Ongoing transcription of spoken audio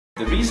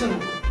The reason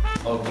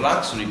of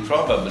luxury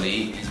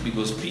probably is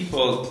because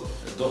people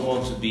don't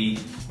want to be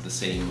the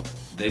same.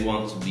 They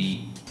want to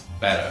be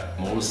better,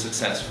 more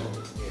successful,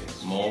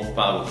 yes, more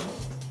powerful.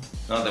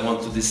 No, they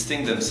want to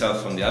distinct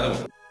themselves from the other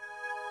one.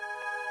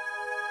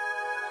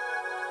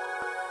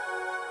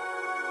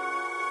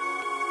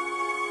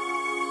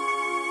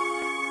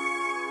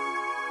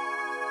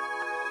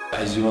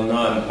 As you all know,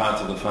 I'm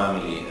part of the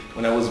family.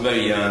 When I was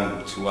very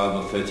young,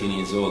 12 or 13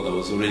 years old, I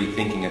was already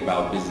thinking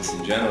about business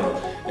in general,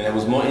 and I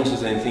was more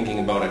interested in thinking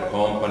about a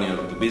company or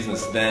the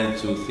business than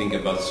to think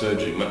about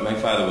surgery. My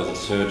father was a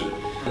surgeon.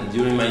 And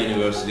during my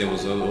university, I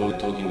was always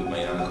talking with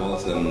my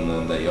uncles,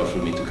 and they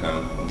offered me to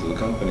come into the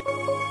company.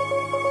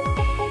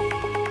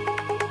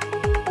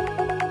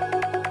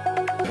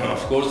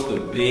 Of course, the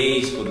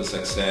base for the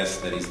success,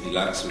 that is the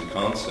luxury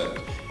concept,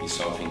 is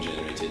something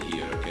generated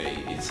here,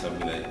 okay? It's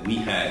something that we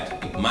had.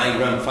 My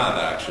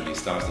grandfather actually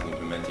started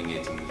implementing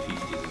it in the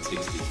 50s and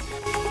 60s.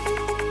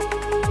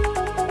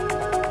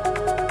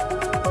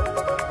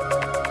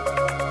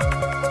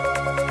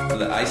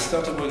 I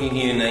started working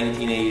here in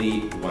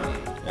 1981,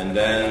 and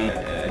then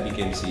I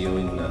became CEO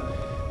in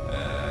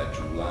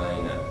July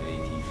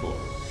 1984.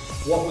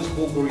 What was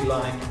Bulgari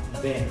like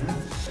then?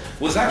 It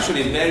was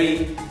actually a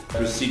very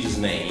prestigious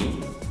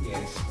name,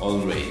 yes,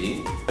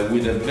 already,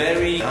 with a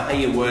very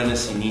high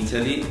awareness in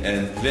Italy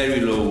and very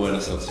low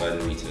awareness outside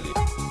of Italy.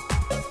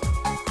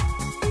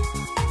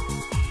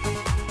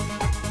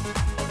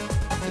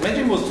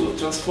 Imagine was to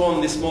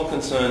transform this small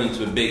concern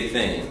into a big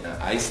thing.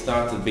 I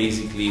started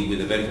basically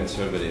with a very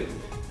conservative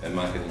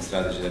marketing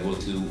strategy that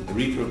was to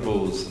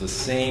repropose the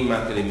same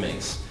marketing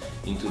mix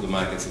into the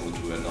markets in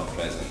which we were not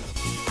present.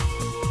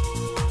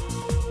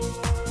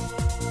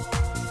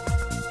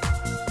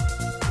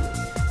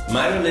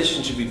 My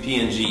relationship with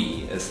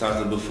P&G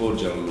started before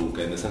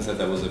Gianluca, in the sense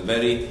that I was a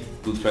very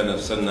good friend of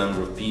a certain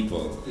number of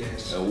people.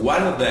 Yes.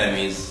 One of them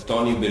is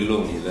Tony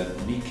Belloni,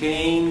 that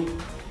became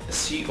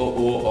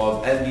COO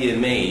of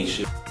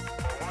LVMH.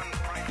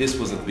 This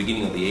was at the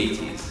beginning of the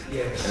 80s.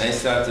 Yes. And I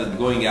started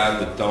going out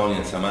with Tony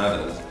and some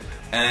others.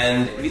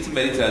 And little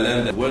by little I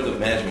learned that word of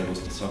management was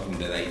something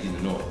that I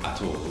didn't know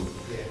at all.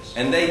 Yes.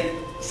 And they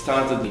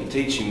started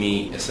teaching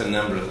me a certain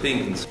number of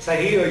things. So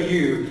here are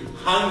you,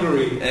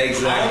 hungry.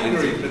 Exactly.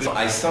 Hungry. So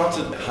I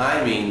started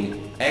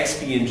hiring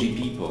ex-P&G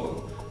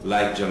people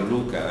like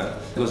Gianluca,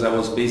 because I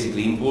was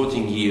basically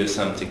importing here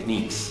some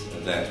techniques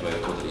that were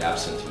totally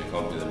absent in a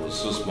company that was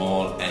so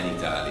small and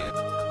Italian.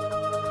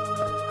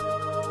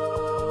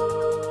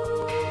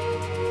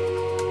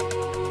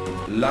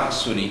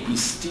 Luxury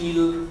is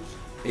still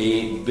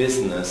a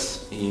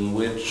business in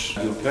which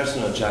your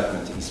personal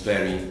judgment is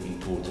very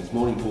important,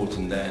 more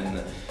important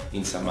than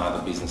in some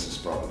other businesses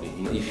probably.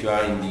 If you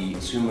are in the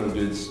consumer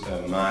goods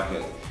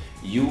market,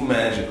 you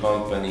manage a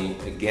company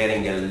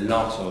getting a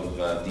lot of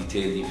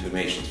detailed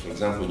information. For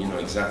example, you know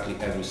exactly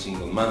every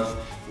single month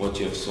what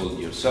you have sold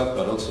yourself,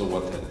 but also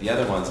what the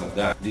other ones have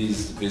done. This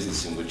is a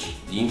business in which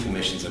the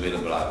information is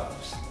available out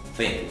of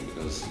thing,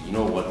 because you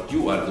know what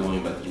you are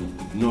doing, but you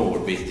ignore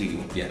basically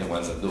what the other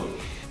ones are doing.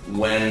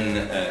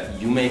 When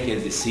you make a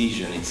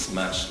decision, it's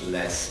much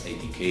less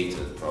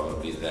educated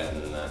probably than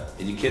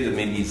educated.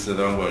 Maybe it's the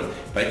wrong word,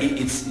 but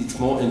it's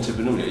more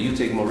entrepreneurial. You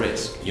take more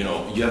risk. You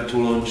know, you have to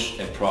launch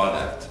a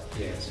product,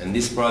 yes, and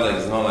this product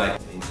is not like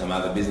in some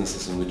other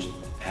businesses in which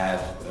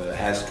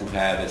has to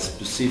have a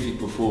specific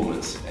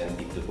performance, and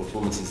if the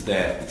performance is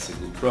there, it's a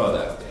good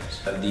product.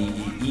 Yes. The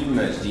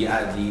image, the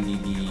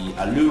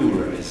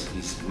allure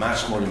is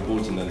much more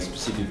important than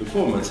specific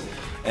performance.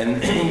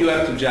 And you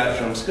have to judge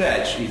from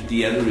scratch if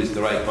the allure is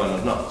the right one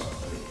or not.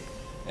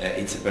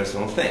 It's a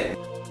personal thing.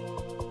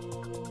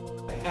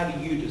 How do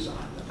you design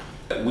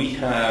them? We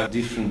have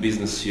different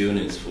business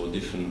units for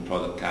different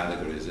product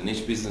categories, and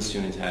each business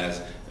unit has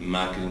a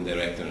marketing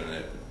director and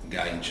a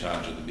guy in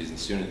charge of the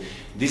business unit.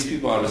 These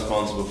people are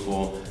responsible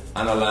for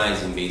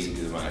analyzing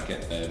basically the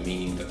market,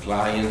 meaning the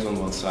client on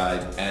one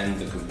side and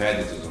the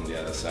competitors on the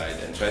other side,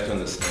 and try to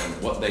understand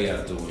what they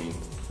are doing,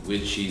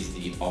 which is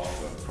the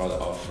offer,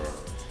 product offer,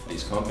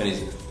 these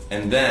companies,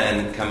 and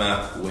then come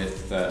up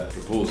with a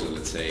proposal,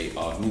 let's say,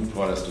 of new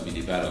products to be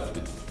developed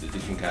with the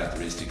different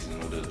characteristics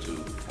in order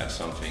to have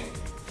something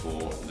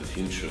for the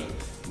future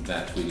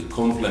that will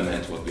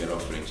complement what we are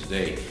offering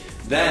today.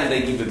 Then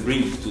they give a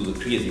brief to the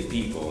creative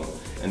people,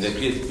 and the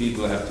creative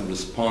people have to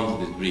respond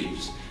to the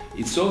briefs.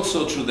 It's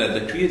also true that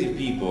the creative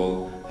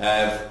people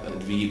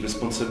have the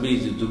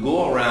responsibility to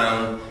go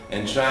around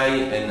and try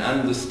and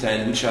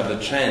understand which are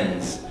the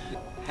trends.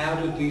 How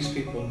do these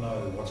people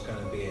know what's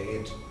going to be a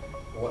hit,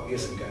 what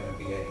isn't going to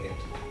be a hit?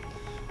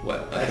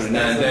 Well, every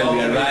now and then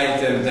we are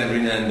right, and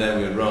every now and then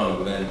we are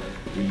wrong. Then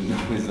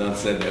it's not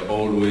said that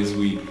always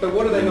we... But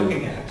what are they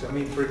looking at? I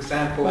mean, for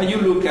example... Well, you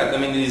look at, I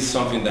mean, this is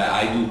something that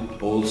I do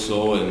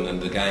also,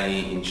 and the guy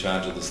in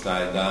charge of the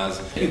style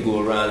does. You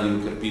go around, you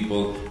look at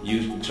people,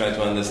 you try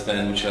to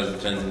understand which are the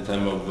trends in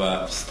terms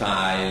of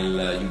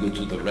style, you go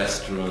to the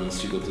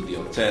restaurants, you go to the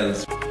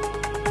hotels.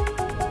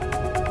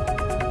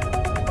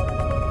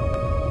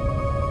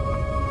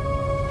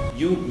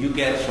 you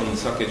get from the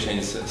stock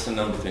exchange a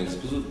number of things.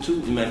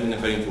 Two, in my opinion,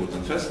 are very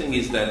important. First thing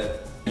is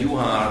that you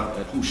are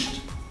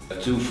pushed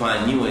to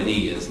find new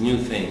ideas, new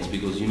things,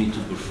 because you need to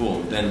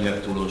perform. Then you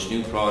have to launch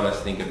new products,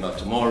 think about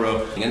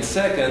tomorrow. And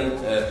second,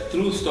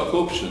 through stock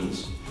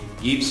options,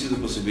 gives you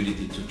the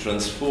possibility to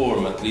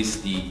transform at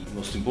least the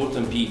most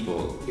important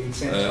people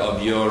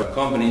of your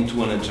company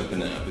into an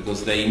entrepreneur,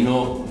 because they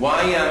know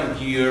why I'm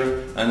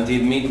here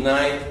until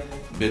midnight,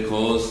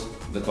 because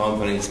the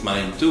company is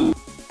mine too.